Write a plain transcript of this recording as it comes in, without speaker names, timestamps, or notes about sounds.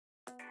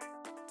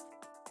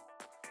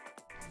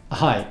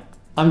Hi,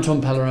 I'm Tom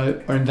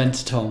Pellereau, or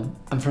AvenTOM,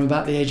 and from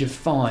about the age of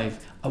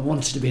 5 I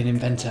wanted to be an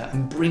inventor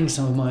and bring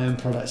some of my own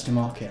products to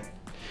market.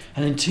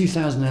 And in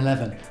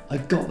 2011 I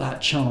got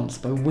that chance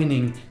by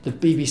winning the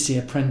BBC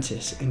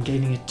Apprentice and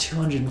gaining a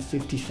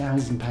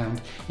 £250,000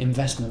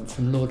 investment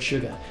from Lord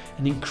Sugar,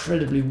 an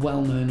incredibly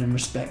well-known and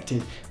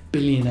respected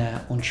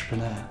billionaire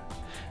entrepreneur.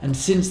 And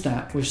since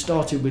that we've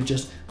started with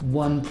just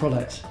one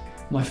product,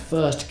 my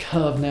first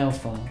curved nail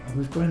file, and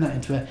we've grown that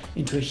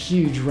into a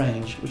huge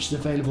range which is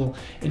available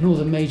in all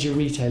the major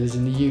retailers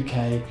in the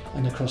UK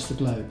and across the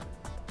globe.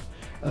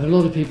 A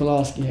lot of people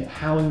ask,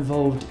 how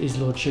involved is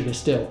Lord Sugar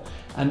still?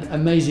 And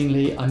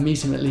amazingly, I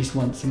meet him at least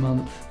once a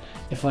month.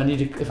 If I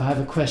have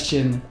a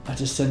question, I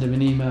just send him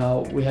an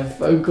email. We have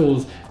phone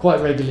calls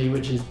quite regularly,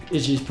 which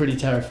is pretty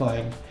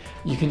terrifying.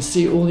 You can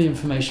see all the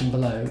information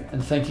below,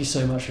 and thank you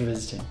so much for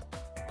visiting.